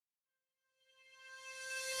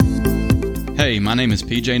Hey, my name is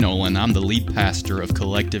PJ Nolan. I'm the lead pastor of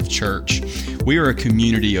Collective Church. We are a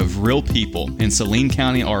community of real people in Saline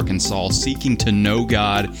County, Arkansas, seeking to know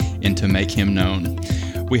God and to make Him known.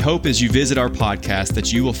 We hope as you visit our podcast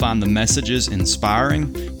that you will find the messages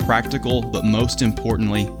inspiring, practical, but most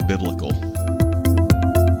importantly, biblical.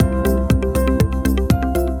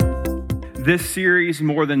 This series,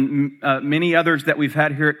 more than many others that we've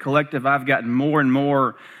had here at Collective, I've gotten more and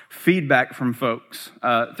more feedback from folks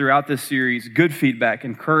throughout this series, good feedback,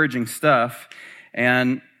 encouraging stuff.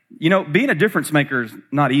 And, you know, being a difference maker is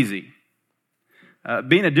not easy.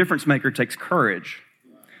 Being a difference maker takes courage.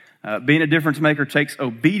 Being a difference maker takes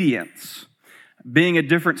obedience. Being a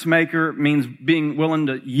difference maker means being willing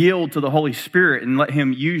to yield to the Holy Spirit and let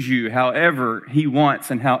Him use you however He wants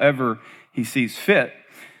and however He sees fit.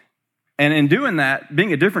 And in doing that,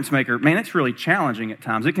 being a difference maker, man, it's really challenging at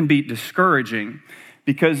times. It can be discouraging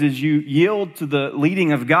because as you yield to the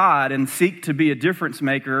leading of God and seek to be a difference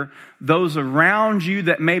maker, those around you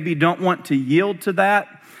that maybe don't want to yield to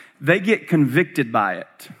that, they get convicted by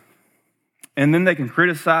it. And then they can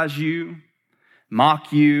criticize you,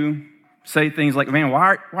 mock you, say things like, man,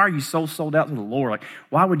 why are you so sold out to the Lord? Like,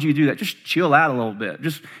 why would you do that? Just chill out a little bit.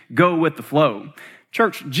 Just go with the flow.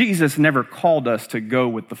 Church, Jesus never called us to go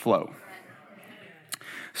with the flow.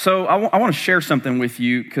 So I want to share something with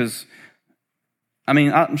you because, I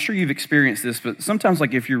mean, I'm sure you've experienced this, but sometimes,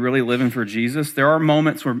 like, if you're really living for Jesus, there are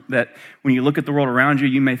moments that when you look at the world around you,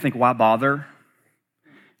 you may think, why bother?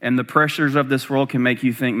 And the pressures of this world can make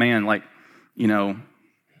you think, man, like, you know,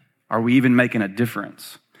 are we even making a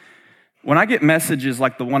difference? When I get messages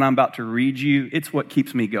like the one I'm about to read you, it's what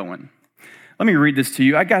keeps me going. Let me read this to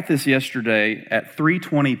you. I got this yesterday at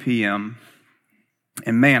 3:20 p.m.,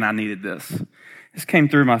 and man, I needed this. This came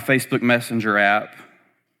through my Facebook Messenger app,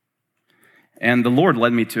 and the Lord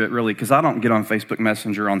led me to it, really, because I don't get on Facebook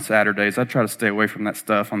Messenger on Saturdays. I try to stay away from that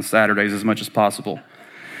stuff on Saturdays as much as possible.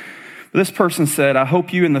 But this person said, I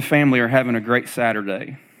hope you and the family are having a great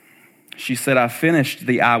Saturday. She said, I finished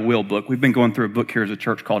the I Will book. We've been going through a book here as a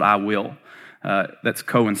church called I Will. That's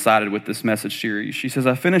coincided with this message series. She says,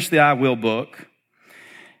 I finished the I Will book,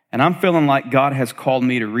 and I'm feeling like God has called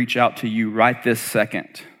me to reach out to you right this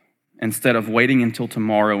second instead of waiting until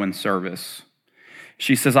tomorrow in service.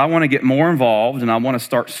 She says, I want to get more involved and I want to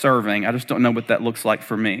start serving. I just don't know what that looks like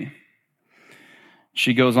for me.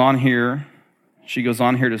 She goes on here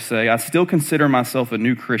to say, I still consider myself a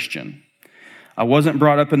new Christian. I wasn't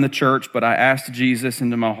brought up in the church, but I asked Jesus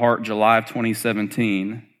into my heart July of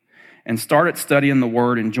 2017 and started studying the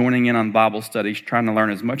Word and joining in on Bible studies, trying to learn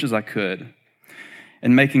as much as I could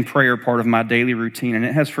and making prayer part of my daily routine, and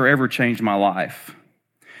it has forever changed my life.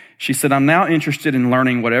 She said, I'm now interested in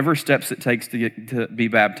learning whatever steps it takes to be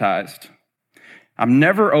baptized. I'm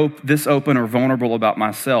never this open or vulnerable about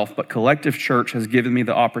myself, but Collective Church has given me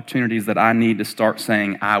the opportunities that I need to start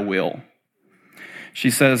saying, I will.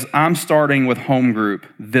 She says, I'm starting with home group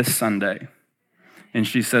this Sunday. And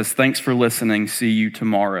she says, thanks for listening. See you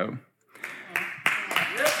tomorrow.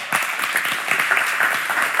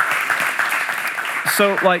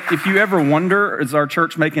 So, like, if you ever wonder, is our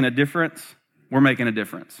church making a difference? We're making a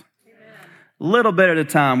difference. Little bit at a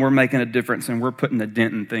time, we're making a difference and we're putting a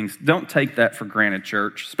dent in things. Don't take that for granted,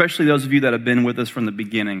 church, especially those of you that have been with us from the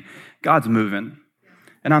beginning. God's moving,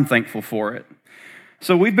 and I'm thankful for it.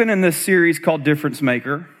 So we've been in this series called Difference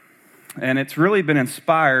Maker, and it's really been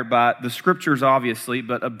inspired by the scriptures, obviously,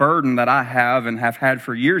 but a burden that I have and have had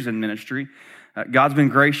for years in ministry. God's been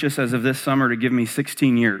gracious as of this summer to give me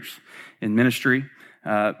 16 years in ministry.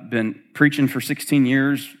 Been preaching for 16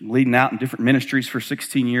 years, leading out in different ministries for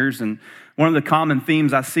 16 years, and one of the common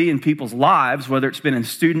themes I see in people's lives, whether it's been in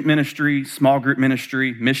student ministry, small group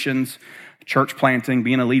ministry, missions, church planting,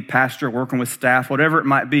 being a lead pastor, working with staff, whatever it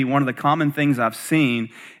might be, one of the common things I've seen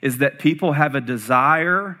is that people have a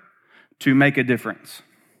desire to make a difference.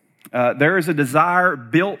 There is a desire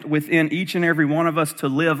built within each and every one of us to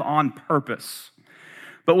live on purpose.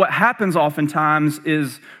 But what happens oftentimes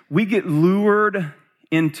is we get lured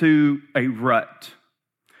into a rut.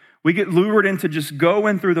 We get lured into just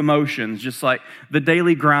going through the motions, just like the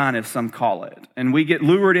daily grind, as some call it. And we get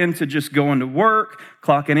lured into just going to work,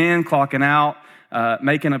 clocking in, clocking out,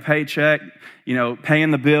 making a paycheck, you know,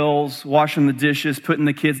 paying the bills, washing the dishes, putting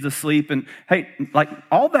the kids to sleep. And hey, like,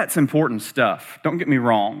 all that's important stuff. Don't get me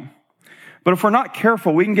wrong. But if we're not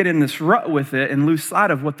careful, we can get in this rut with it and lose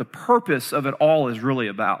sight of what the purpose of it all is really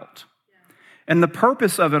about. And the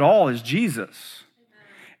purpose of it all is Jesus.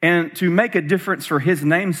 And to make a difference for His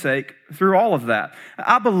namesake through all of that.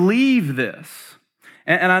 I believe this.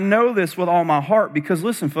 And I know this with all my heart because,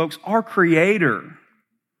 listen, folks, our Creator,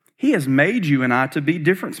 He has made you and I to be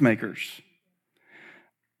difference makers.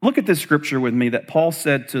 Look at this scripture with me that Paul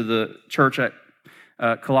said to the church at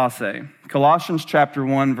Colossae. Colossians chapter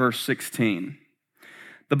 1, verse 16.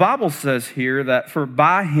 The Bible says here that for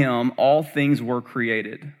by him all things were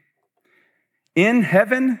created, in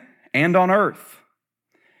heaven and on earth,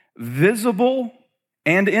 visible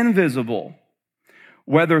and invisible,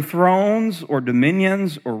 whether thrones or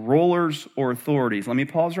dominions or rulers or authorities. Let me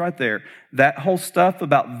pause right there. That whole stuff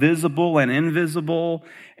about visible and invisible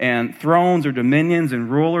and thrones or dominions and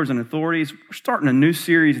rulers and authorities, we're starting a new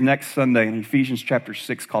series next Sunday in Ephesians chapter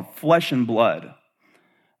 6 called Flesh and Blood,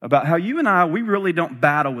 about how you and I, we really don't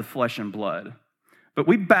battle with flesh and blood, but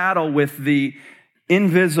we battle with the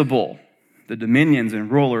invisible, the dominions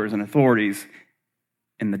and rulers and authorities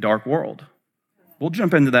in the dark world. We'll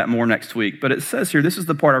jump into that more next week, but it says here, this is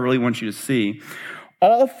the part I really want you to see.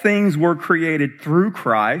 All things were created through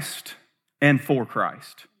Christ and for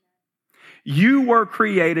Christ. You were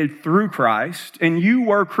created through Christ and you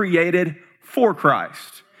were created for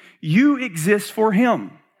Christ. You exist for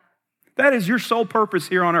Him. That is your sole purpose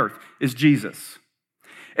here on earth, is Jesus.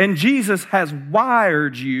 And Jesus has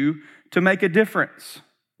wired you to make a difference.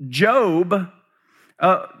 Job,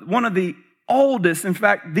 one of the oldest, in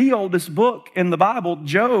fact, the oldest book in the Bible,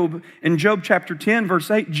 Job, in Job chapter 10,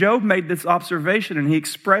 verse 8, Job made this observation and he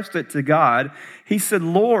expressed it to God. He said,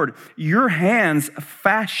 Lord, your hands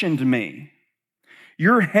fashioned me.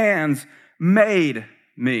 Your hands made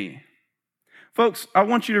me. Folks, I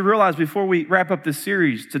want you to realize before we wrap up this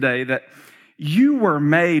series today that you were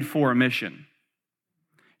made for a mission.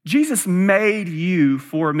 Jesus made you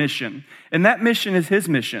for a mission, and that mission is His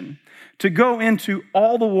mission, to go into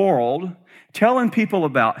all the world, telling people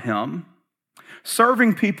about Him,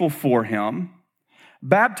 serving people for Him,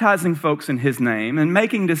 baptizing folks in His name, and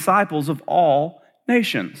making disciples of all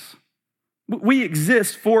nations. We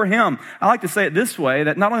exist for Him. I like to say it this way,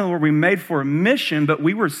 that not only were we made for a mission, but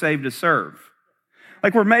we were saved to serve.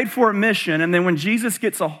 Like we're made for a mission, and then when Jesus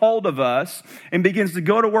gets a hold of us and begins to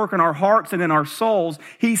go to work in our hearts and in our souls,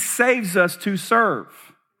 He saves us to serve.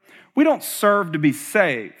 We don't serve to be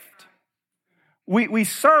saved. We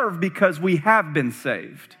serve because we have been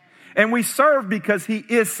saved. And we serve because He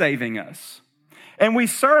is saving us. And we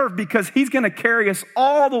serve because He's going to carry us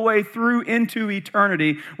all the way through into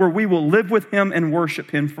eternity where we will live with Him and worship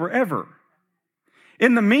Him forever.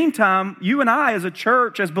 In the meantime, you and I as a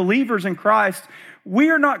church, as believers in Christ, we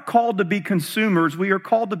are not called to be consumers. We are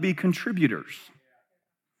called to be contributors.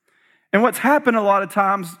 And what's happened a lot of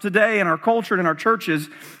times today in our culture and in our churches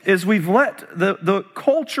is we've let the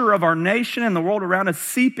culture of our nation and the world around us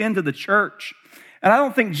seep into the church. And I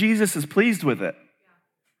don't think Jesus is pleased with it.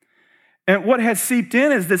 And what has seeped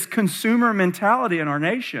in is this consumer mentality in our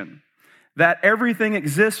nation, that everything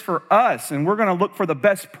exists for us and we're going to look for the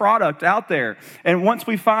best product out there. And once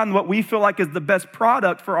we find what we feel like is the best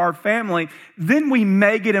product for our family, then we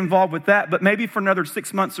may get involved with that. But maybe for another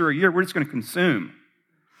 6 months or a year, we're just going to consume.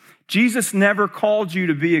 Jesus never called you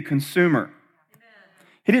to be a consumer.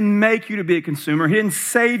 He didn't make you to be a consumer. He didn't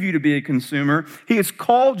save you to be a consumer. He has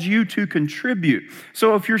called you to contribute.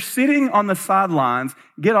 So if you're sitting on the sidelines,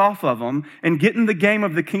 get off of them and get in the game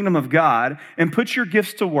of the kingdom of God and put your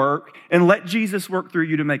gifts to work and let Jesus work through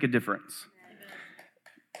you to make a difference.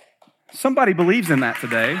 Somebody believes in that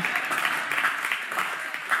today.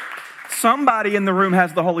 Somebody in the room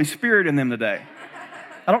has the Holy Spirit in them today.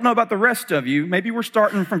 I don't know about the rest of you. Maybe we're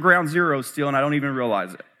starting from ground zero still and I don't even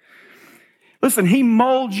realize it. Listen, He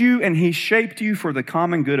molded you and He shaped you for the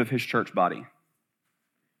common good of His church body.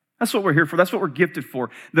 That's what we're here for. That's what we're gifted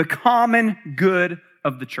for. The common good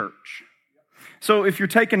of the church. So if you're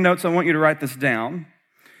taking notes, I want you to write this down.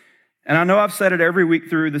 And I know I've said it every week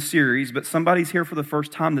through the series, but somebody's here for the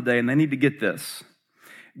first time today and they need to get this.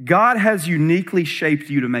 God has uniquely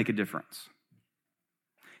shaped you to make a difference.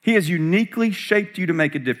 He has uniquely shaped you to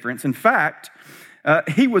make a difference. In fact,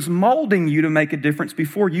 He was molding you to make a difference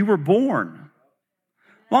before you were born.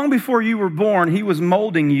 Long before you were born, He was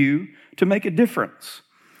molding you to make a difference.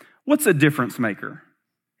 What's a difference maker?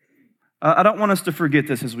 I don't want us to forget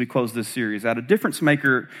this as we close this series out. A difference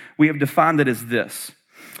maker, we have defined it as this.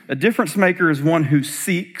 A difference maker is one who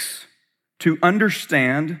seeks to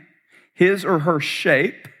understand his or her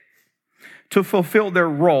shape to fulfill their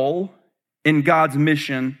role in God's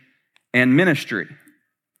mission and ministry.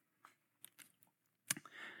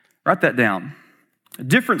 Write that down. A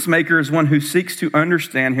difference maker is one who seeks to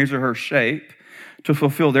understand his or her shape to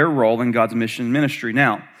fulfill their role in God's mission and ministry.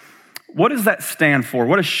 Now, what does that stand for?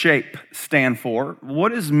 What does shape stand for?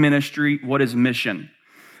 What is ministry? What is mission?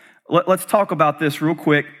 Let's talk about this real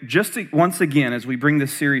quick, just once again as we bring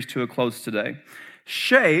this series to a close today.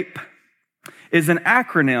 Shape is an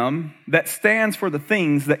acronym that stands for the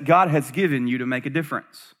things that God has given you to make a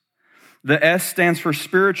difference. The S stands for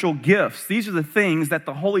spiritual gifts. These are the things that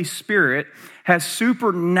the Holy Spirit has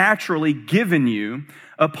supernaturally given you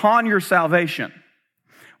upon your salvation.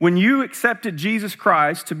 When you accepted Jesus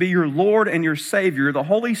Christ to be your Lord and your Savior, the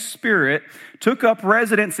Holy Spirit took up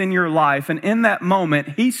residence in your life, and in that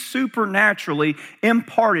moment, He supernaturally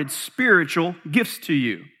imparted spiritual gifts to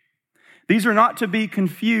you. These are not to be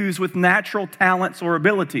confused with natural talents or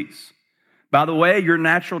abilities. By the way, your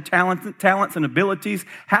natural talents and abilities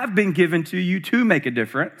have been given to you to make a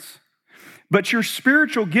difference. But your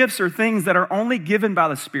spiritual gifts are things that are only given by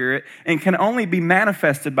the Spirit and can only be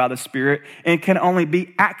manifested by the Spirit and can only be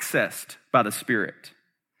accessed by the Spirit.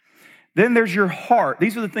 Then there's your heart.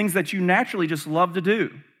 These are the things that you naturally just love to do.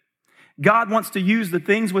 God wants to use the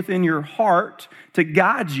things within your heart to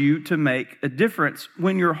guide you to make a difference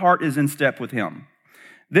when your heart is in step with Him.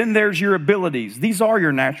 Then there's your abilities. These are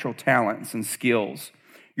your natural talents and skills.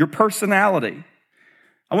 Your personality.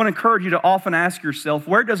 I want to encourage you to often ask yourself,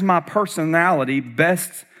 where does my personality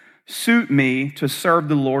best suit me to serve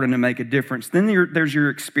the Lord and to make a difference? Then there's your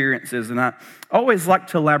experiences, and I always like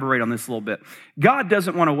to elaborate on this a little bit. God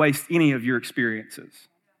doesn't want to waste any of your experiences.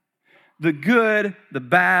 The good, the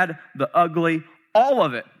bad, the ugly, all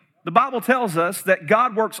of it. The Bible tells us that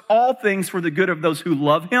God works all things for the good of those who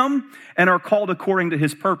love Him and are called according to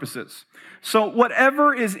His purposes. So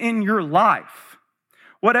whatever is in your life,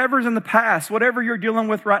 whatever's in the past, whatever you're dealing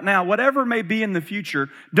with right now, whatever may be in the future,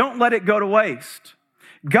 don't let it go to waste.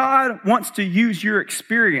 God wants to use your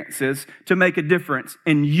experiences to make a difference,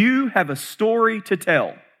 and you have a story to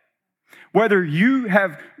tell. Whether you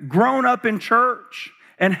have grown up in church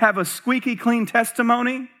and have a squeaky clean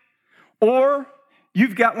testimony, or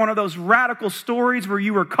you've got one of those radical stories where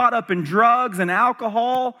you were caught up in drugs and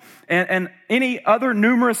alcohol and any other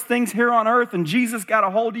numerous things here on earth, and Jesus got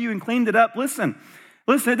a hold of you and cleaned it up. Listen,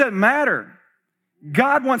 it doesn't matter.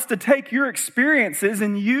 God wants to take your experiences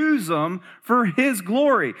and use them for His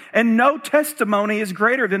glory. And no testimony is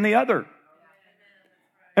greater than the other.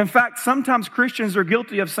 In fact, sometimes Christians are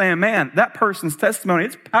guilty of saying, man, that person's testimony,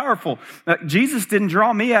 it's powerful. Jesus didn't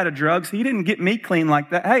draw me out of drugs. He didn't get me clean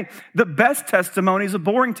like that. Hey, the best testimony is a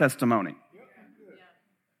boring testimony.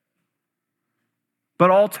 But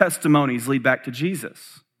all testimonies lead back to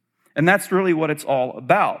Jesus. And that's really what it's all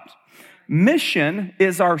about. Mission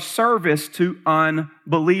is our service to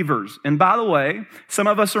unbelievers. And by the way, some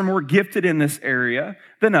of us are more gifted in this area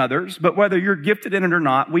than others, but whether you're gifted in it or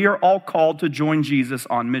not, we are all called to join Jesus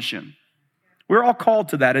on mission. We're all called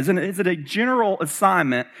to that. Is it a general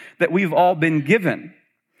assignment that we've all been given?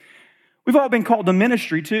 We've all been called to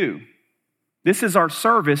ministry too. This is our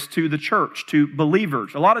service to the church, to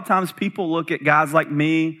believers. A lot of times people look at guys like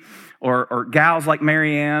me or gals like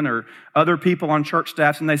Marianne or other people on church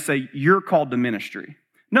staffs and they say, you're called to ministry.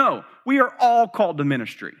 No, we are all called to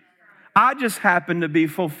ministry. I just happen to be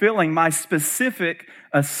fulfilling my specific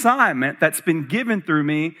assignment that's been given to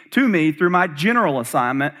me through my general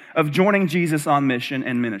assignment of joining Jesus on mission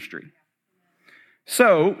and ministry.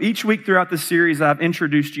 So each week throughout this series, I've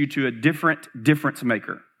introduced you to a different difference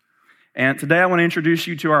maker. And today I want to introduce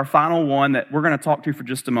you to our final one that we're going to talk to for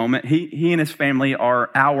just a moment. He and his family are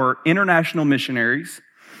our international missionaries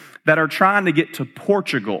that are trying to get to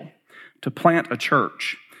Portugal to plant a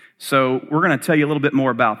church. So we're going to tell you a little bit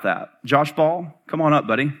more about that. Josh Ball, come on up,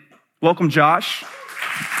 buddy. Welcome, Josh.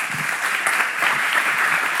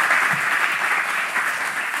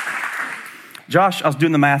 Josh, I was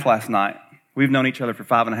doing the math last night. We've known each other for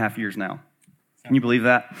 5.5 years now. Can you believe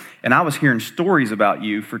that? And I was hearing stories about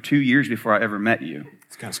you for 2 years before I ever met you.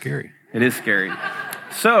 It's kind of scary. It is scary.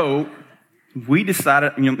 So we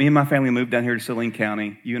decided, me and my family moved down here to Saline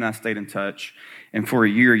County. You and I stayed in touch. And for a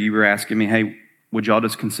year, you were asking me, hey, would y'all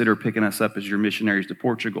just consider picking us up as your missionaries to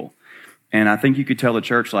Portugal? And I think you could tell the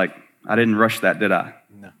church, I didn't rush that, did I?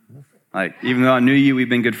 No. Even though I knew you, we've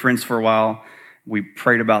been good friends for a while. We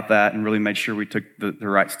prayed about that and really made sure we took the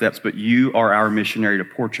right steps. But you are our missionary to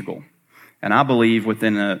Portugal. And I believe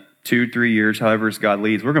within 2-3 years, however as God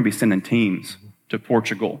leads, we're going to be sending teams to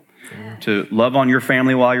Portugal to love on your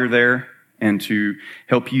family while you're there and to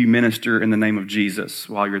help you minister in the name of Jesus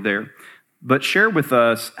while you're there. But share with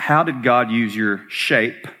us, how did God use your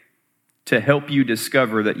shape to help you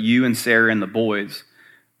discover that you and Sarah and the boys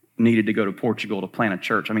needed to go to Portugal to plant a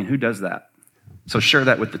church? I mean, who does that? So share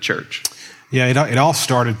that with the church. Yeah, it all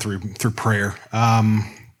started through prayer.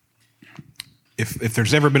 If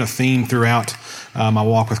there's ever been a theme throughout my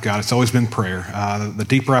walk with God, it's always been prayer. The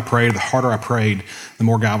deeper I prayed, the harder I prayed, the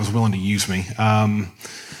more God was willing to use me.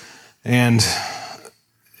 And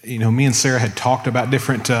me and Sarah had talked about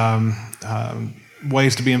different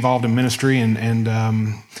ways to be involved in ministry,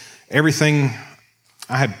 and everything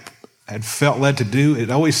I had felt led to do, it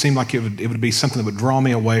always seemed like it would be something that would draw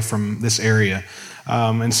me away from this area.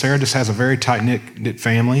 And Sarah just has a very tight-knit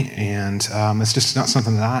family, and it's just not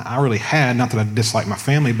something that I really had. Not that I disliked my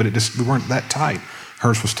family, but we weren't that tight.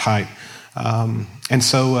 Hers was tight. And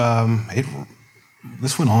so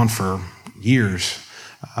this went on for years.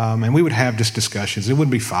 And we would have just discussions. It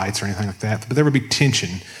wouldn't be fights or anything like that, but there would be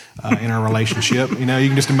tension in our relationship. You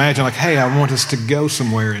can just imagine, like, hey, I want us to go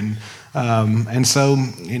somewhere. And so,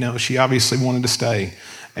 she obviously wanted to stay.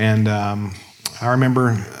 And I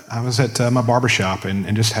remember I was at my barbershop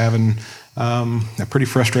and just having a pretty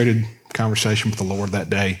frustrated conversation with the Lord that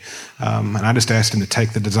day. And I just asked him to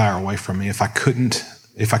take the desire away from me. If I couldn't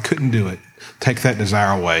do it, take that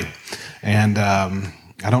desire away. And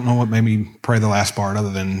I don't know what made me pray the last part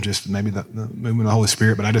other than just maybe the movement of the Holy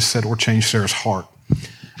Spirit, but I just said, or change Sarah's heart.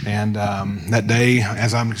 And that day,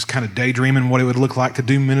 as I'm just kind of daydreaming what it would look like to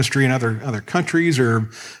do ministry in other countries or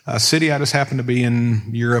a city, I just happened to be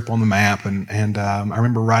in Europe on the map, and I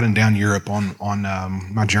remember writing down Europe on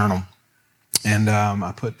my journal, and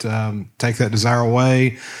I put take that desire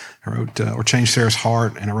away. I wrote or change Sarah's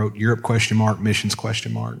heart, and I wrote Europe ? Missions ?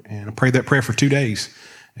 And I prayed that prayer for 2 days,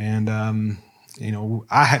 and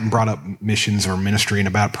I hadn't brought up missions or ministry in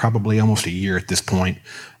about probably almost a year at this point,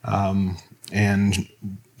 and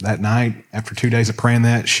that night, after 2 days of praying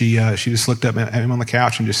that, she just looked up at him on the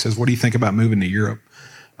couch and just says, "What do you think about moving to Europe?"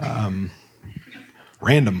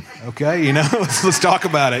 Random, okay, let's talk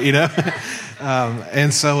about it,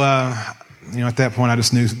 and so at that point, I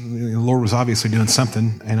just knew the Lord was obviously doing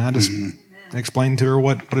something, and I just explained to her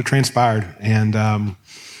what had transpired, and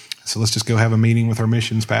so let's just go have a meeting with our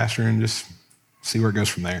missions pastor and just see where it goes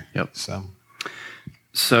from there. Yep.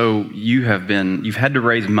 So you've had to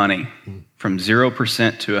raise money from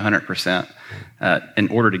 0% to 100% in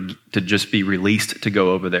order to just be released to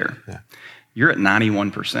go over there. Yeah. You're at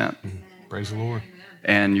 91%. Praise the Lord.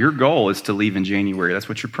 And your goal is to leave in January. That's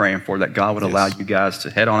what you're praying for, that God would allow you guys to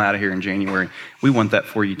head on out of here in January. We want that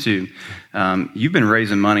for you too. You've been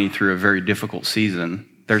raising money through a very difficult season.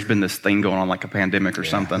 There's been this thing going on like a pandemic or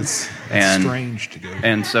something. It's strange to go.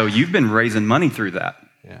 And so you've been raising money through that.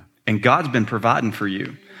 Yeah. And God's been providing for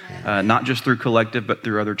you, not just through Collective, but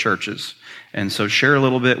through other churches. And so share a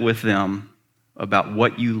little bit with them about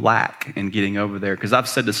what you lack in getting over there. Because I've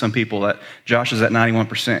said to some people that Josh is at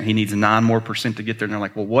 91%. He needs 9% more to get there. And they're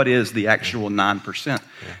like, well, what is the actual 9%? Yeah.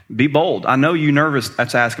 Be bold. I know you're nervous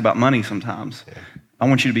to ask about money sometimes. Yeah. I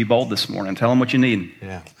want you to be bold this morning. Tell them what you need.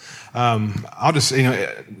 Yeah. I'll just,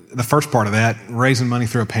 the first part of that, raising money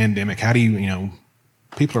through a pandemic, how do you,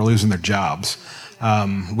 people are losing their jobs.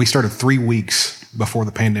 We started 3 weeks before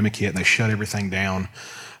the pandemic hit, and they shut everything down.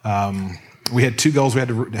 We had 2 goals we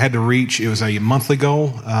had to reach. It was a monthly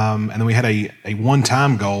goal, and then we had a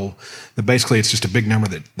one-time goal that basically it's just a big number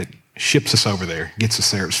that ships us over there, gets us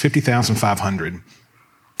there. It was $50,500,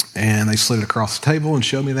 and they slid it across the table and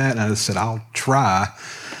showed me that, and I just said, I'll try.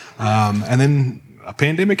 And then a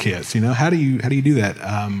pandemic hits. How do you do that?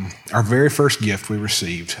 Our very first gift we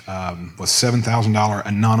received was $7,000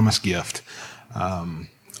 anonymous gift,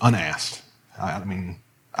 unasked.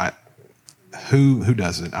 Who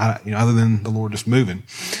does it? Other than the Lord just moving.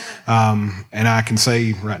 And I can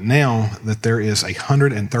say right now that there is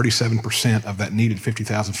 137% of that needed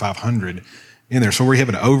 $50,500 in there. So we have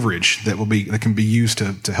an overage that can be used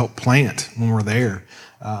to help plant when we're there.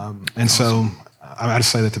 So I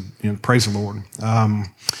just say that to praise the Lord.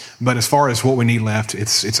 But as far as what we need left,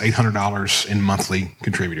 it's $800 in monthly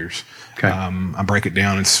contributors. Okay. I break it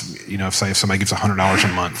down. It's if somebody gives $100 a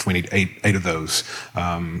month, we need eight of those.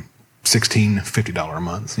 $16, $50 a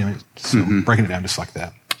month. So breaking it down just like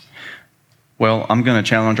that. Well, I'm going to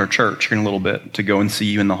challenge our church here in a little bit to go and see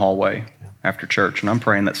you in the hallway after church, and I'm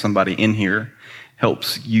praying that somebody in here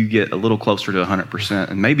helps you get a little closer to 100%,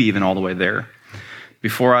 and maybe even all the way there.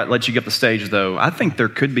 Before I let you get up the stage, though, I think there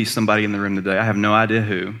could be somebody in the room today, I have no idea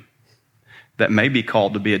who, that may be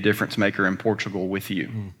called to be a difference maker in Portugal with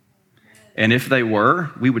you. And if they were,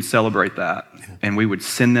 we would celebrate that, and we would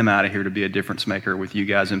send them out of here to be a difference maker with you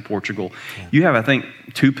guys in Portugal. Yeah. You have, I think,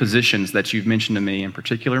 2 positions that you've mentioned to me in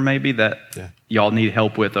particular, maybe, that y'all need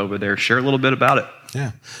help with over there. Share a little bit about it.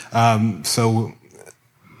 Yeah. So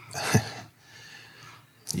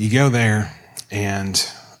you go there, and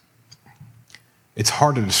it's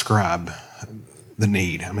hard to describe the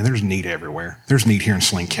need. There's need everywhere. There's need here in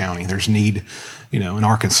Saline County. There's need, in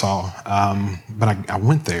Arkansas. But I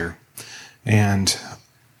went there. And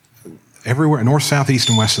everywhere, north, south, east,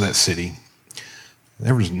 and west of that city,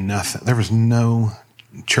 there was nothing. There was no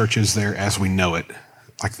churches there as we know it,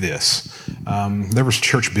 like this. There was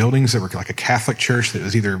church buildings that were like a Catholic church that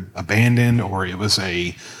was either abandoned or it was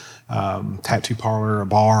a tattoo parlor, a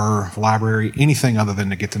bar, a library, anything other than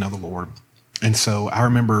to get to know the Lord. And so I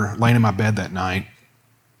remember laying in my bed that night,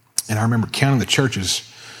 and I remember counting the churches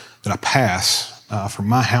that I pass from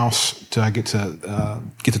my house till I get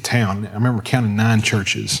to town. I remember counting 9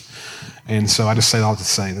 churches. And so I just say all to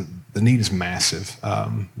say that the need is massive.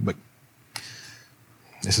 But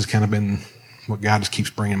this has kind of been what God just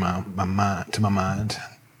keeps bringing my mind to my mind.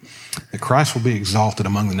 That Christ will be exalted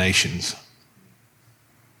among the nations.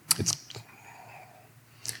 It's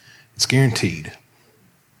guaranteed.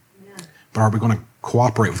 But are we going to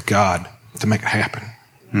cooperate with God to make it happen?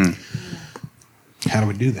 How do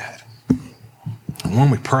we do that?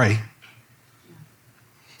 One, we pray.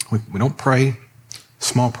 We don't pray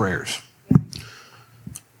small prayers.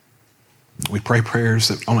 We pray prayers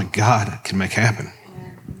that only God can make happen.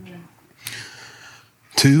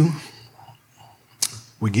 2,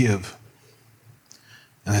 we give.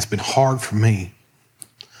 And that's been hard for me.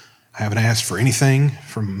 I haven't asked for anything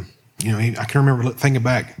from, I can remember thinking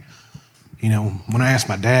back, when I asked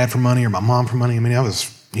my dad for money or my mom for money, I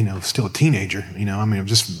was, still a teenager, I'm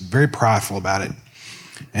just very prideful about it.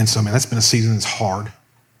 And so, that's been a season that's hard.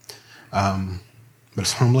 But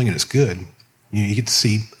it's humbling and it's good. You get to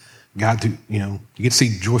see God do, you get to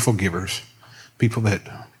see joyful givers, people that,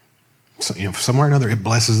 somewhere or another, it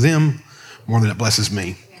blesses them more than it blesses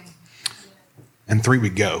me. And 3, we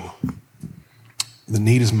go. The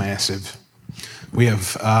need is massive. We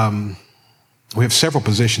have several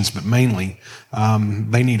positions, but mainly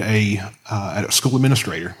they need a school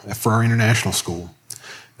administrator for our international school,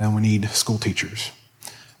 and we need school teachers.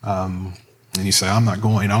 And you say, I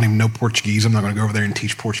don't even know Portuguese. I'm not going to go over there and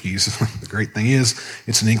teach Portuguese. The great thing is,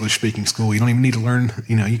 it's an English-speaking school. You don't even need to learn,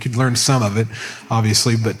 you could learn some of it,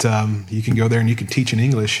 obviously, but you can go there and you can teach in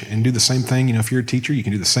English and do the same thing. If you're a teacher, you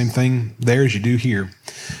can do the same thing there as you do here.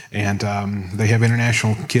 And they have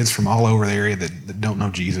international kids from all over the area that don't know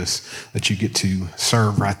Jesus that you get to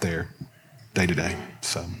serve right there day to day.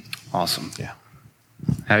 So awesome. Yeah.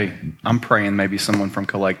 Hey, I'm praying maybe someone from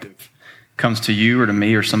Collective comes to you or to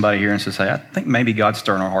me or somebody here and says, hey, I think maybe God's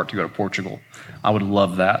stirring our heart to go to Portugal. I would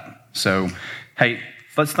love that. So, hey,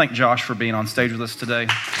 let's thank Josh for being on stage with us today.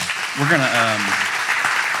 We're gonna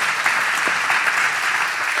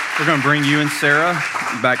bring you and Sarah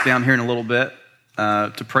back down here in a little bit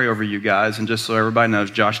to pray over you guys. And just so everybody knows,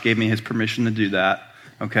 Josh gave me his permission to do that.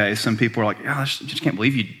 Okay, some people are like, I just can't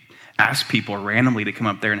believe you ask people randomly to come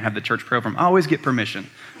up there and have the church pray over them. I always get permission,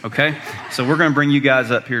 okay? So we're going to bring you guys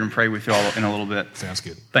up here and pray with you all in a little bit. Sounds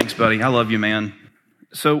good. Thanks, buddy. I love you, man.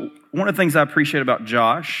 So one of the things I appreciate about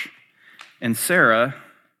Josh and Sarah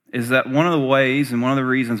is that one of the ways and one of the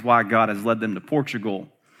reasons why God has led them to Portugal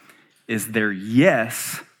is their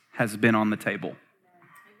yes has been on the table.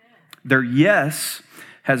 Their yes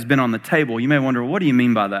has been on the table. You may wonder, what do you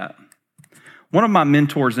mean by that? One of my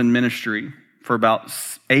mentors in ministry for about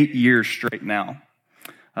 8 years straight now,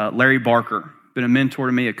 Larry Barker, been a mentor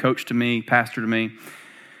to me, a coach to me, pastor to me.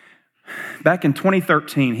 Back in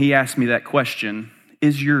 2013, he asked me that question,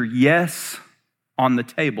 is your yes on the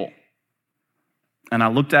table? And I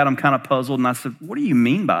looked at him kind of puzzled, and I said, what do you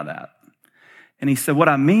mean by that? And he said, what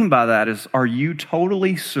I mean by that is, are you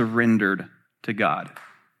totally surrendered to God?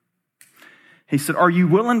 He said, are you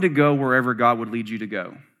willing to go wherever God would lead you to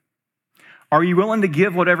go? Are you willing to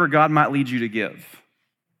give whatever God might lead you to give?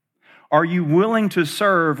 Are you willing to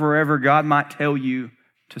serve wherever God might tell you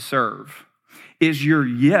to serve? Is your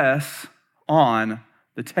yes on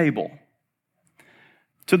the table?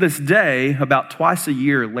 To this day, about twice a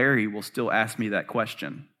year, Larry will still ask me that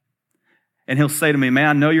question. And he'll say to me, man,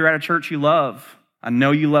 I know you're at a church you love. I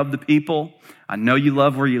know you love the people. I know you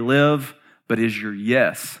love where you live, but is your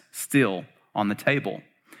yes still on the table?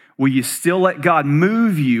 Will you still let God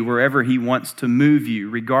move you wherever He wants to move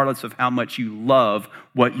you, regardless of how much you love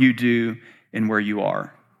what you do and where you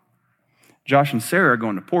are? Josh and Sarah are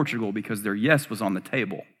going to Portugal because their yes was on the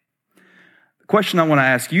table. The question I want to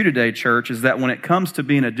ask you today, church, is that when it comes to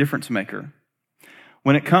being a difference maker,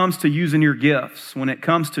 when it comes to using your gifts, when it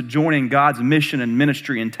comes to joining God's mission and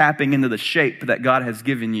ministry and tapping into the shape that God has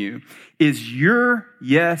given you, is your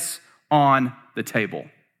yes on the table?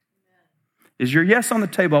 Is your yes on the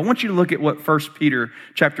table? I want you to look at what 1 Peter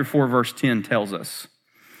chapter 4, verse 10 tells us.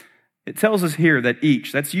 It tells us here that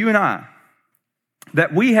each, that's you and I,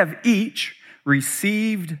 that we have each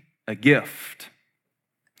received a gift,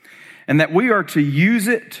 and that we are to use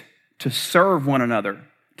it to serve one another,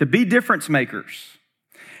 to be difference makers,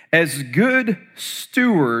 as good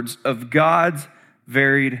stewards of God's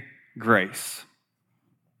varied grace.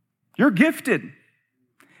 You're gifted.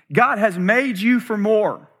 God has made you for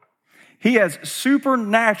more. He has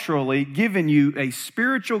supernaturally given you a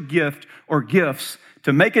spiritual gift or gifts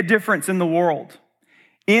to make a difference in the world,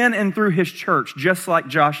 in and through His church, just like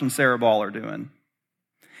Josh and Sarah Ball are doing.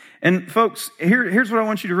 And folks, here's what I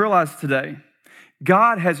want you to realize today.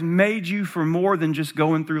 God has made you for more than just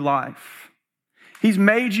going through life. He's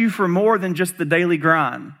made you for more than just the daily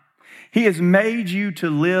grind. He has made you to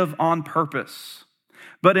live on purpose.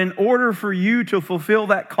 But in order for you to fulfill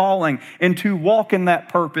that calling and to walk in that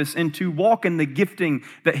purpose and to walk in the gifting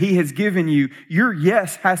that He has given you, your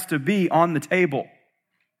yes has to be on the table.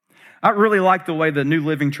 I really like the way the New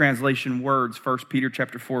Living Translation words 1 Peter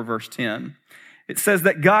chapter 4, verse 10. It says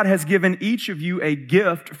that God has given each of you a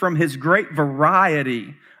gift from His great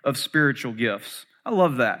variety of spiritual gifts. I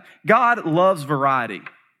love that. God loves variety.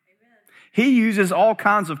 He uses all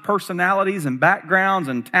kinds of personalities and backgrounds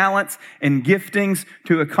and talents and giftings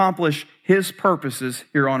to accomplish His purposes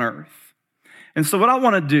here on earth. And so what I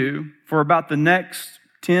want to do for about the next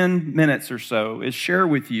 10 minutes or so is share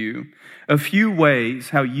with you a few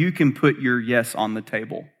ways how you can put your yes on the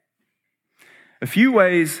table. A few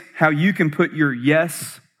ways how you can put your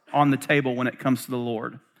yes on the table when it comes to the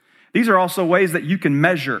Lord. These are also ways that you can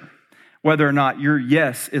measure whether or not your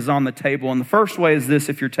yes is on the table. And the first way is this,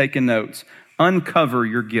 if you're taking notes: uncover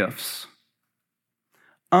your gifts.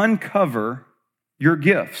 Uncover your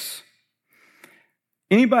gifts.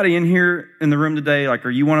 Anybody in here in the room today, like,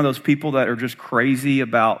 are you one of those people that are just crazy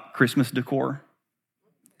about Christmas decor?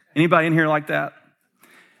 Anybody in here like that?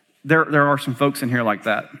 There are some folks in here like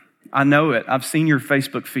that. I know it. I've seen your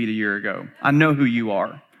Facebook feed a year ago. I know who you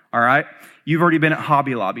are, all right? You've already been at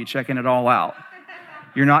Hobby Lobby checking it all out.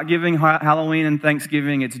 You're not giving Halloween and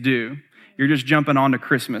Thanksgiving its due. You're just jumping on to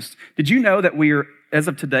Christmas. Did you know that as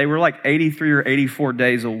of today, we're like 83 or 84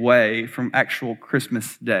 days away from actual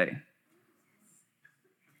Christmas Day?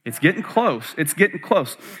 It's getting close. It's getting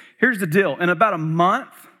close. Here's the deal. In about a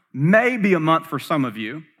month, maybe a month for some of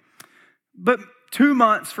you, but 2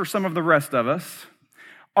 months for some of the rest of us,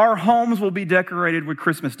 our homes will be decorated with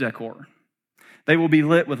Christmas decor. They will be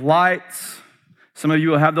lit with lights. Some of you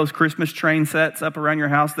will have those Christmas train sets up around your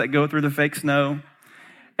house that go through the fake snow.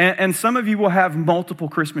 And some of you will have multiple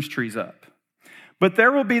Christmas trees up. But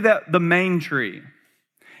there will be the main tree.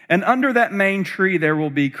 And under that main tree, there will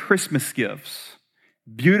be Christmas gifts,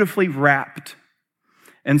 beautifully wrapped.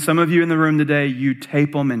 And some of you in the room today, you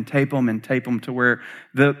tape them and tape them and tape them to where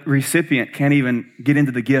the recipient can't even get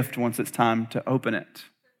into the gift once it's time to open it.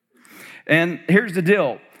 And here's the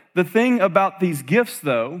deal. The thing about these gifts,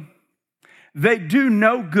 though, they do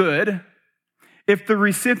no good if the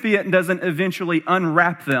recipient doesn't eventually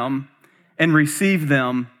unwrap them and receive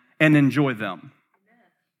them and enjoy them.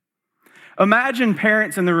 Imagine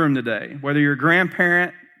parents in the room today, whether you're a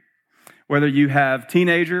grandparent, whether you have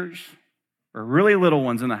teenagers or really little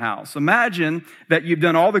ones in the house. Imagine that you've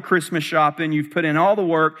done all the Christmas shopping, you've put in all the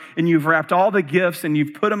work, and you've wrapped all the gifts, and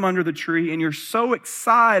you've put them under the tree, and you're so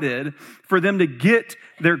excited for them to get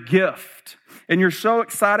their gift. And you're so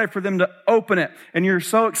excited for them to open it. And you're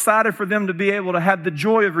so excited for them to be able to have the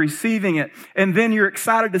joy of receiving it. And then you're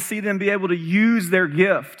excited to see them be able to use their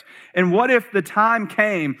gift. And what if the time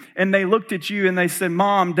came and they looked at you and they said,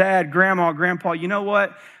 Mom, Dad, Grandma, Grandpa, you know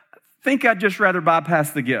what? I think I'd just rather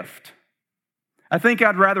bypass the gift. I think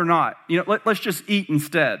I'd rather not. Let's just eat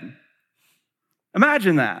instead.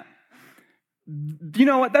 Imagine that. You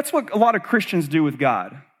know what? That's what a lot of Christians do with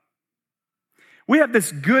God. We have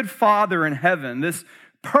this good Father in heaven, this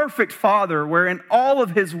perfect Father where in all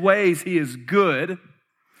of His ways He is good,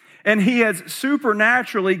 and He has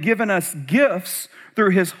supernaturally given us gifts through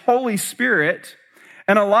His Holy Spirit.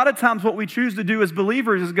 And a lot of times what we choose to do as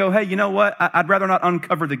believers is go, hey, you know what? I'd rather not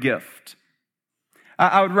uncover the gift.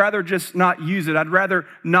 I would rather just not use it. I'd rather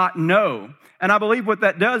not know. And I believe what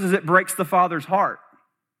that does is it breaks the Father's heart.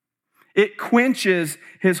 It quenches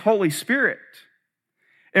His Holy Spirit.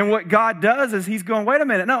 And what God does is He's going, wait a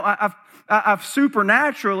minute, no, I've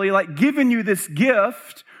supernaturally given you this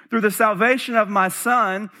gift through the salvation of my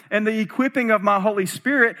Son and the equipping of my Holy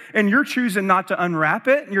Spirit, and you're choosing not to unwrap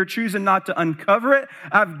it, and you're choosing not to uncover it.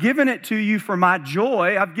 I've given it to you for my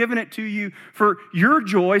joy. I've given it to you for your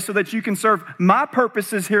joy so that you can serve my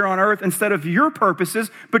purposes here on earth instead of your purposes,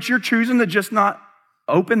 but you're choosing to just not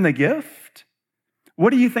open the gift.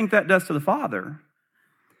 What do you think that does to the Father?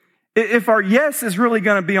 If our yes is really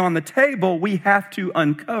going to be on the table, we have to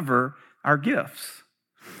uncover our gifts.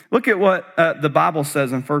 Look at what the Bible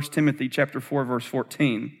says in 1 Timothy chapter 4, verse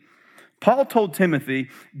 14. Paul told Timothy,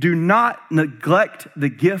 do not neglect the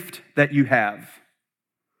gift that you have.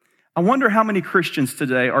 I wonder how many Christians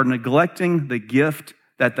today are neglecting the gift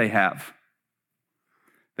that they have.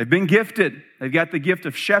 They've been gifted. They've got the gift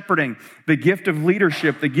of shepherding, the gift of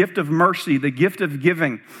leadership, the gift of mercy, the gift of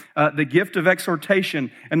giving, the gift of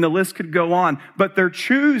exhortation, and the list could go on. But they're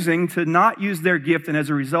choosing to not use their gift, and as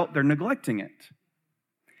a result, they're neglecting it.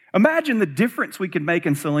 Imagine the difference we could make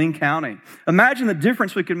in Saline County. Imagine the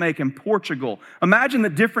difference we could make in Portugal. Imagine the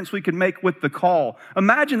difference we could make with the call.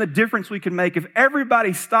 Imagine the difference we could make if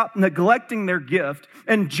everybody stopped neglecting their gift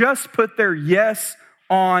and just put their yes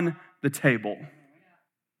on the table.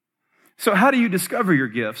 So how do you discover your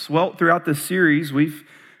gifts? Well, throughout this series, we've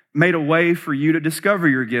made a way for you to discover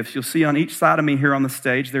your gifts. You'll see on each side of me here on the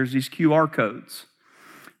stage, there's these QR codes.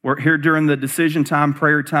 We're here during the decision time,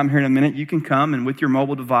 prayer time here in a minute. You can come and with your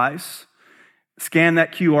mobile device, scan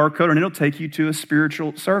that QR code and it'll take you to a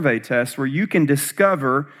spiritual survey test where you can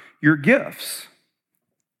discover your gifts.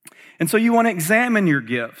 And so you want to examine your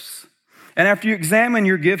gifts. And after you examine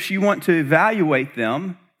your gifts, you want to evaluate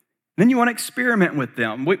them. Then you want to experiment with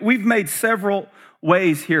them. We've made several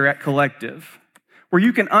ways here at Collective where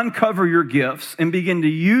you can uncover your gifts and begin to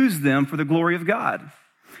use them for the glory of God.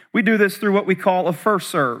 We do this through what we call a first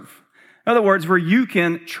serve. In other words, where you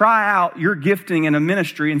can try out your gifting in a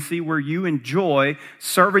ministry and see where you enjoy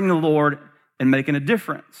serving the Lord and making a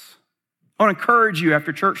difference. I want to encourage you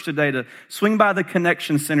after church today to swing by the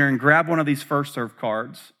Connection Center and grab one of these first serve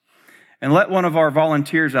cards and let one of our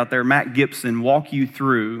volunteers out there, Matt Gibson, walk you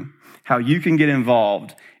through how you can get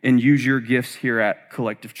involved and use your gifts here at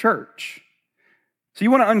Collective Church. So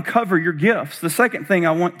you want to uncover your gifts. The second thing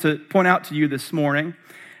I want to point out to you this morning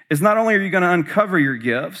is not only are you going to uncover your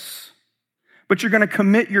gifts, but you're going to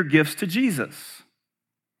commit your gifts to Jesus.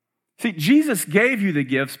 See, Jesus gave you the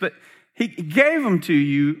gifts, but he gave them to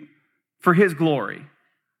you for his glory.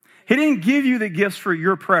 He didn't give you the gifts for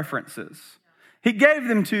your preferences. He gave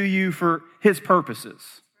them to you for his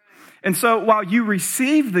purposes. And so while you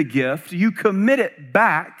receive the gift, you commit it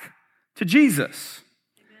back to Jesus.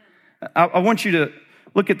 I want you to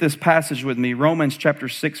look at this passage with me, Romans chapter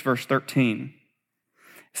 6, verse 13.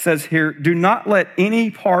 It says here, "Do not let any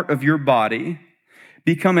part of your body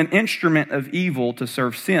become an instrument of evil to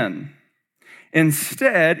serve sin.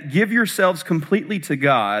 Instead, give yourselves completely to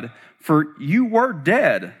God, for you were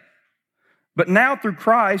dead. But now through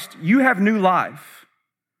Christ, you have new life."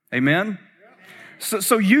 Amen?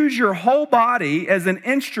 So use your whole body as an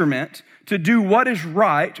instrument to do what is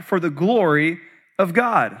right for the glory of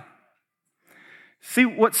God. See,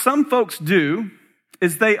 what some folks do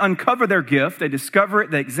is they uncover their gift, they discover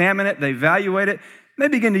it, they examine it, they evaluate it, and they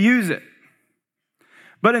begin to use it.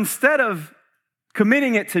 But instead of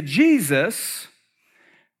committing it to Jesus,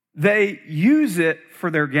 they use it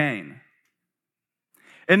for their gain.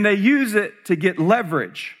 And they use it to get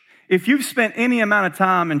leverage. If you've spent any amount of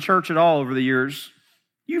time in church at all over the years,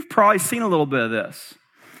 you've probably seen a little bit of this.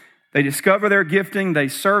 They discover their gifting, they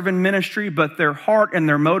serve in ministry, but their heart and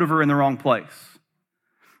their motive are in the wrong place.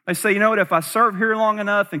 They say, you know what, if I serve here long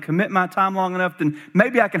enough and commit my time long enough, then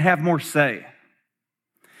maybe I can have more say.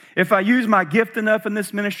 If I use my gift enough in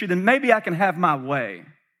this ministry, then maybe I can have my way.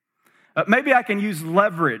 Maybe I can use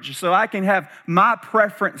leverage so I can have my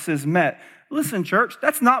preferences met. Listen, church,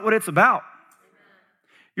 that's not what it's about.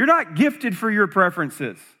 You're not gifted for your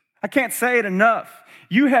preferences. I can't say it enough.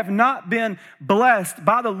 You have not been blessed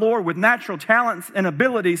by the Lord with natural talents and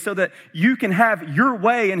abilities so that you can have your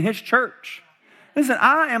way in his church. Listen,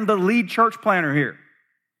 I am the lead church planner here.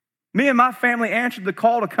 Me and my family answered the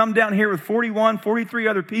call to come down here with 41, 43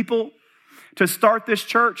 other people to start this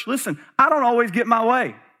church. Listen, I don't always get my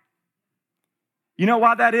way. You know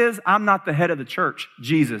why that is? I'm not the head of the church.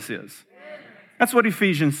 Jesus is. That's what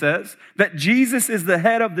Ephesians says, that Jesus is the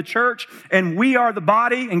head of the church and we are the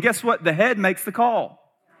body. And guess what? The head makes the call.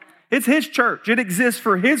 It's his church. It exists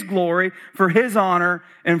for his glory, for his honor,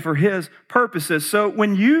 and for his purposes. So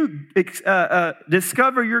when you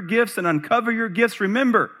discover your gifts and uncover your gifts,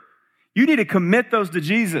 remember, you need to commit those to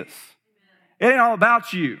Jesus. It ain't all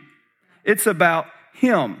about you. It's about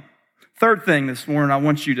him. Third thing this morning I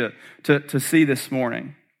want you to see this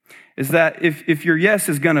morning is that if your yes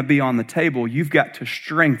is going to be on the table, you've got to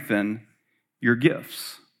strengthen your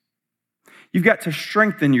gifts. You've got to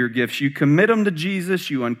strengthen your gifts. You commit them to Jesus,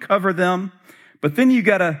 you uncover them, but then you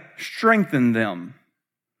got to strengthen them.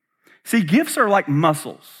 See, gifts are like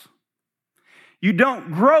muscles. You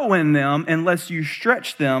don't grow in them unless you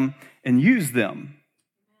stretch them and use them.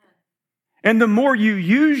 And the more you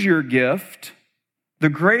use your gift, the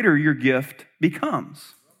greater your gift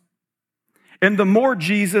becomes. And the more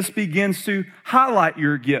Jesus begins to highlight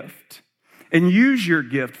your gift and use your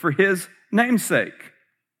gift for his namesake.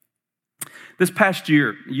 This past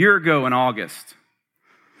year, a year ago in August,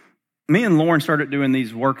 me and Lauren started doing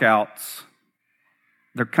these workouts.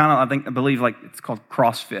 They're kind of, I believe like it's called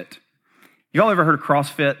CrossFit. Y'all ever heard of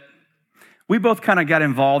CrossFit? We both kind of got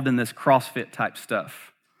involved in this CrossFit type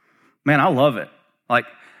stuff. Man, I love it. Like,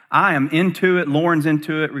 I am into it. Lauren's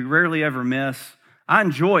into it. We rarely ever miss. I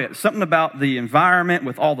enjoy it. Something about the environment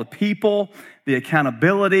with all the people, the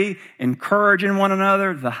accountability, encouraging one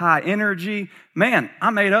another, the high energy. Man,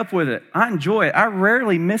 I'm made up with it. I enjoy it. I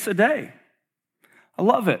rarely miss a day. I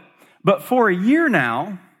love it. But for a year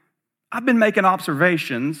now, I've been making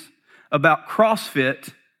observations about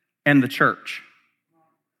CrossFit and the church.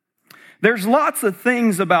 There's lots of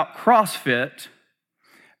things about CrossFit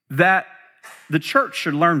that the church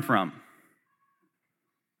should learn from.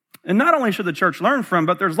 And not only should the church learn from,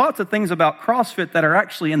 but there's lots of things about CrossFit that are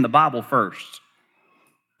actually in the Bible first.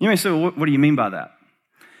 You may say, well, what do you mean by that?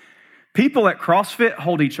 People at CrossFit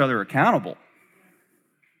hold each other accountable.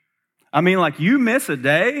 I mean, like you miss a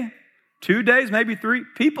day, 2 days, maybe 3,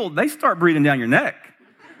 people, they start breathing down your neck.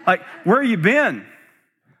 Like, where you been?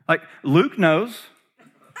 Like, Luke knows.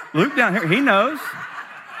 Luke down here, he knows.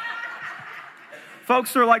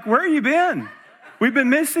 Folks are like, where you been? We've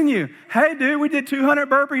been missing you. Hey, dude, we did 200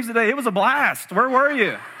 burpees today. It was a blast. Where were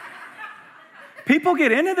you? People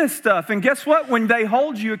get into this stuff, and guess what? When they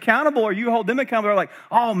hold you accountable or you hold them accountable, they're like,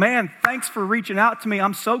 oh, man, thanks for reaching out to me.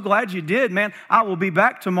 I'm so glad you did, man. I will be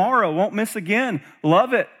back tomorrow. Won't miss again.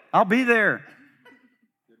 Love it. I'll be there.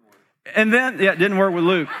 And then, yeah, it didn't work with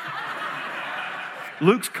Luke.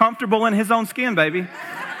 Luke's comfortable in his own skin, baby.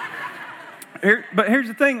 But here's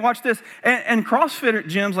the thing. Watch this. And CrossFit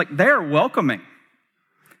gyms, like, they're welcoming.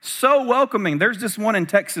 So welcoming. There's this one in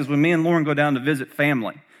Texas when me and Lauren go down to visit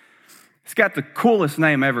family. It's got the coolest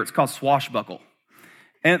name ever. It's called Swashbuckle.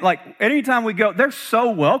 And like anytime we go, they're so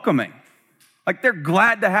welcoming. Like they're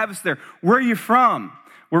glad to have us there. Where are you from?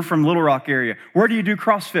 We're from Little Rock area. Where do you do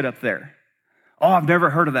CrossFit up there? Oh, I've never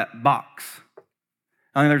heard of that box.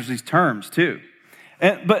 I mean, there's these terms too.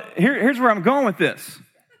 But here's where I'm going with this.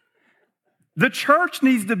 The church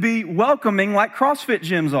needs to be welcoming like CrossFit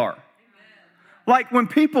gyms are. Like when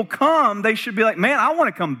people come, they should be like, man, I want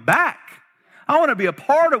to come back. I want to be a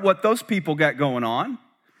part of what those people got going on.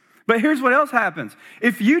 But here's what else happens.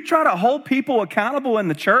 If you try to hold people accountable in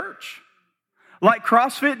the church, like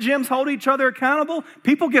CrossFit gyms hold each other accountable,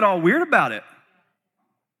 people get all weird about it.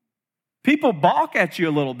 People balk at you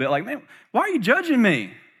a little bit, like, man, why are you judging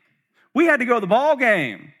me? We had to go to the ball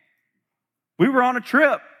game. We were on a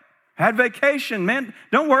trip, had vacation, man,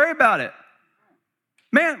 don't worry about it.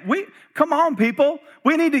 Man, come on, people.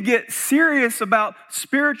 We need to get serious about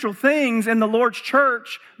spiritual things in the Lord's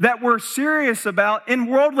church that we're serious about in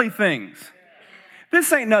worldly things.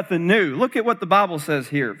 This ain't nothing new. Look at what the Bible says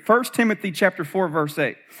here. 1 Timothy chapter 4, verse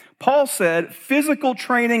 8. Paul said, physical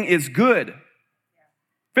training is good.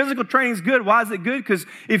 Physical training is good. Why is it good? Because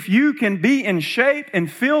if you can be in shape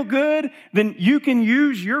and feel good, then you can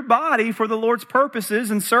use your body for the Lord's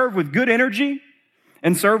purposes and serve with good energy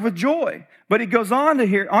and serve with joy. But he goes on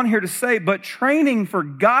here to say, but training for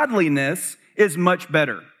godliness is much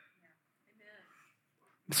better. Amen.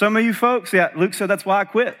 Some of you folks, yeah, Luke said that's why I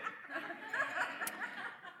quit.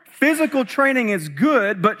 Physical training is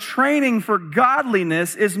good, but training for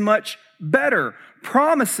godliness is much better,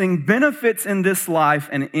 promising benefits in this life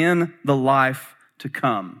and in the life to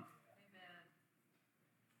come. Amen.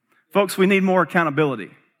 Folks, we need more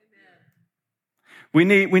accountability. We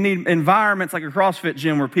need environments like a CrossFit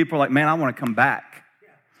gym where people are like, man, I want to come back.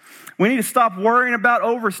 We need to stop worrying about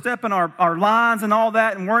overstepping our lines and all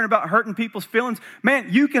that and worrying about hurting people's feelings. Man,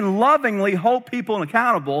 you can lovingly hold people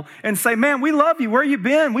accountable and say, man, we love you. Where you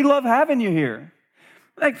been? We love having you here.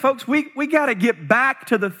 Like, folks, we got to get back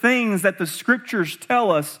to the things that the scriptures tell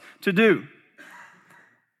us to do.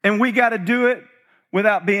 And we got to do it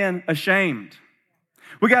without being ashamed.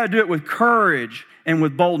 We got to do it with courage and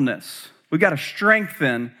with boldness. We got to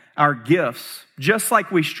strengthen our gifts just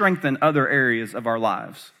like we strengthen other areas of our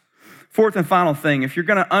lives. Fourth and final thing, if you're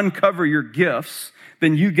going to uncover your gifts,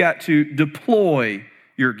 then you got to deploy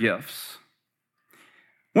your gifts.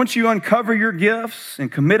 Once you uncover your gifts and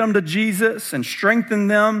commit them to Jesus and strengthen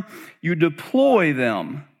them, you deploy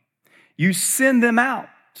them. You send them out.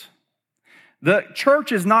 The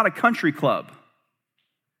church is not a country club.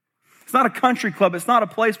 It's not a country club. It's not a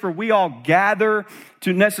place where we all gather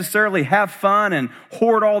to necessarily have fun and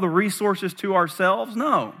hoard all the resources to ourselves.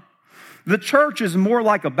 No. The church is more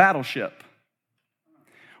like a battleship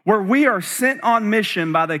where we are sent on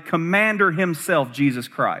mission by the commander himself, Jesus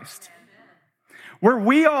Christ. Where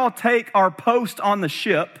we all take our post on the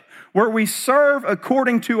ship, where we serve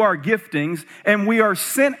according to our giftings, and we are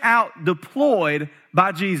sent out deployed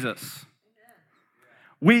by Jesus.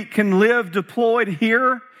 We can live deployed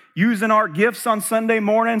here, using our gifts on Sunday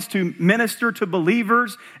mornings to minister to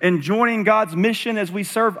believers and joining God's mission as we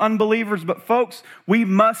serve unbelievers. But folks, we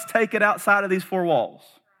must take it outside of these four walls.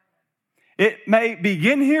 It may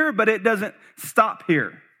begin here, but it doesn't stop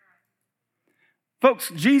here.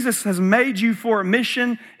 Folks, Jesus has made you for a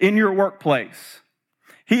mission in your workplace.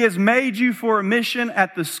 He has made you for a mission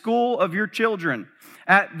at the school of your children,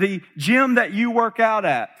 at the gym that you work out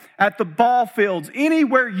at the ball fields.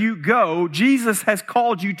 Anywhere you go, Jesus has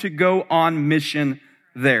called you to go on mission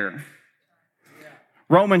there.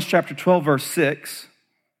 Romans chapter 12, verse 6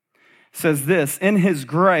 says this, in His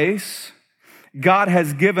grace, God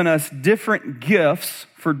has given us different gifts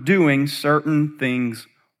for doing certain things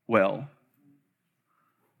well.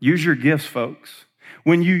 Use your gifts, folks.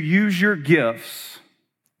 When you use your gifts,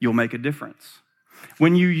 you'll make a difference.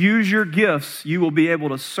 When you use your gifts, you will be able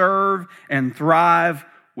to serve and thrive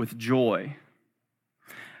with joy.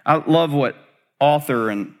 I love what author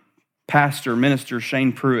and pastor, minister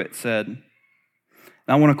Shane Pruitt said. And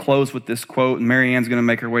I want to close with this quote, and Mary Ann's going to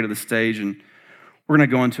make her way to the stage, and we're going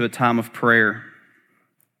to go into a time of prayer.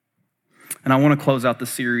 And I want to close out the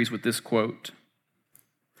series with this quote.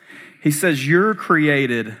 He says, you're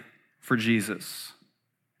created for Jesus.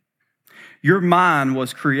 Your mind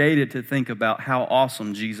was created to think about how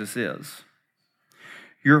awesome Jesus is.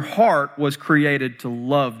 Your heart was created to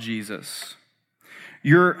love Jesus.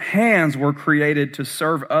 Your hands were created to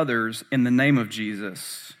serve others in the name of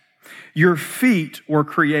Jesus. Your feet were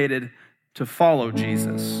created to follow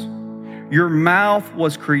Jesus. Your mouth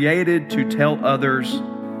was created to tell others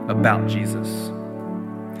about Jesus.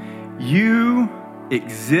 You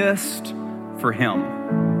exist for Him.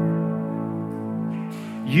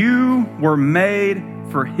 You were made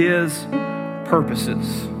for His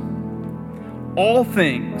purposes. All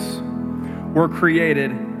things were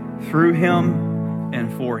created through Him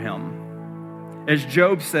and for Him. As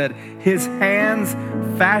Job said, His hands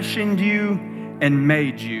fashioned you and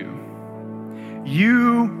made you.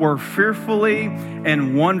 You were fearfully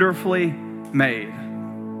and wonderfully made.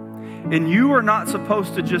 And you are not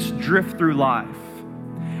supposed to just drift through life.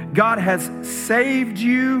 God has saved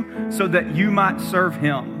you so that you might serve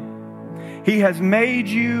Him. He has made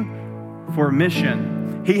you for a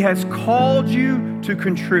mission. He has called you to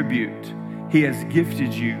contribute. He has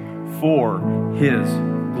gifted you for His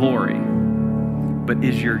glory. But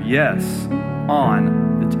is your yes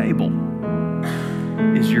on the table?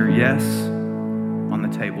 Is your yes on the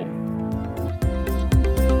table?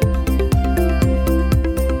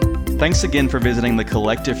 Thanks again for visiting the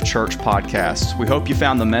Collective Church podcast. We hope you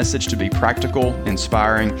found the message to be practical,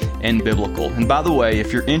 inspiring, and biblical. And by the way,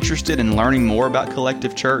 if you're interested in learning more about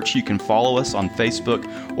Collective Church, you can follow us on Facebook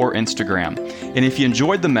or Instagram. And if you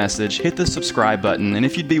enjoyed the message, hit the subscribe button. And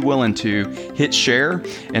if you'd be willing to, hit share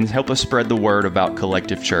and help us spread the word about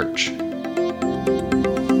Collective Church.